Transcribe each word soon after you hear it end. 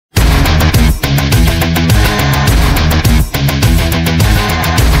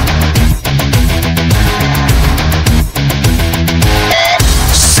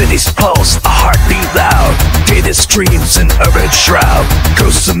city's pulse, a heartbeat loud. Data streams an urban shroud.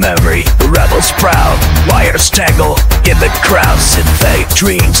 Ghosts of memory, the rebels proud. Wires tangle in the crowd. Synthetic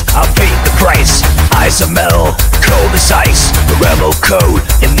dreams, I'll pay the price. Eyes of metal, cold as ice. The rebel code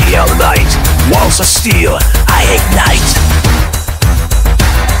in neon light. Walls of steel, I ignite.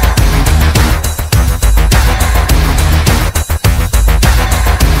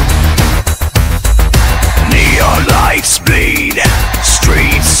 Lights bleed,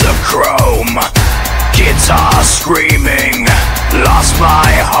 streets of chrome. Kids are screaming, lost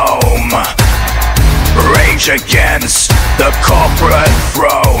my home. Rage against the corporate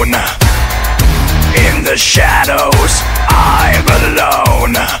throne. In the shadows, I'm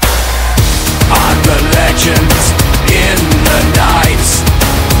alone. I'm the legends in the night.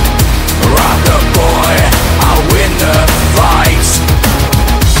 Rock the boy, I'll win the fight.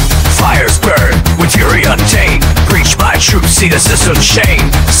 Fires burn with fury untamed. Preach my truth, see the system shame.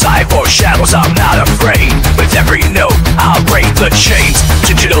 Cyborg shadows, I'm not afraid. With every note, I'll break the chains.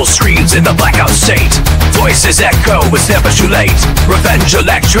 Digital screens in the blackout state. Voices echo, it's never too late. Revenge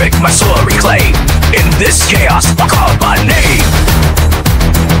electric, my soul reclaim. In this chaos, I call my name.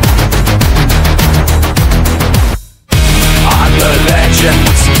 I'm the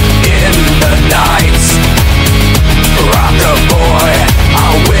legend in the night. Rock the boy,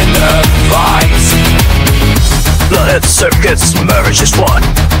 I'll win the fight. Blooded circuits merge as one.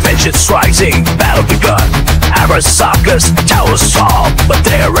 Vengeance rising, battle begun. Arasakas, towers tall, but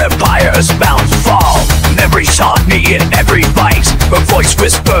their empires bound to fall. Memories haunt me in every bite. Her voice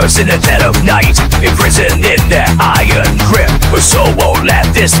whispers in the dead of night. Imprisoned in their iron grip. Her soul won't let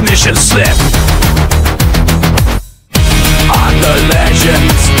this mission slip. I'm the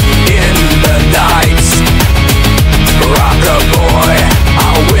legend in the night. Rock a boy,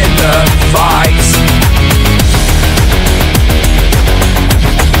 I'll win the fight.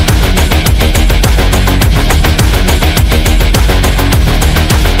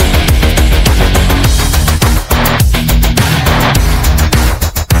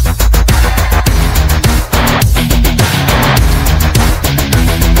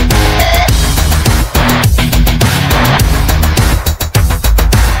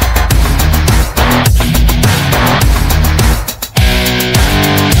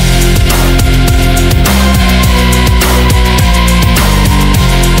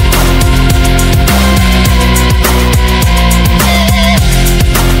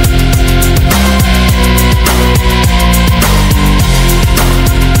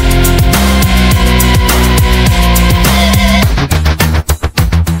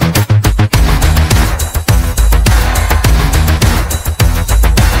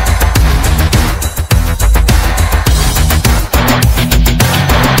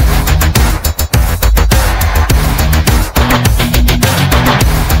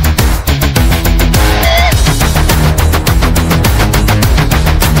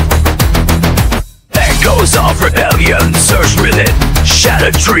 Of rebellion, surge within.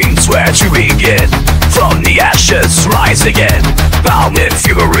 Shattered dreams, where to begin? From the ashes, rise again. Bound in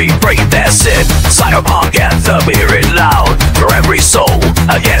fury, break their sin. Cyberpunk anthem, hear it loud. For every soul,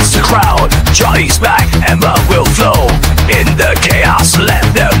 against the crowd. Johnny's back, and love will flow. In the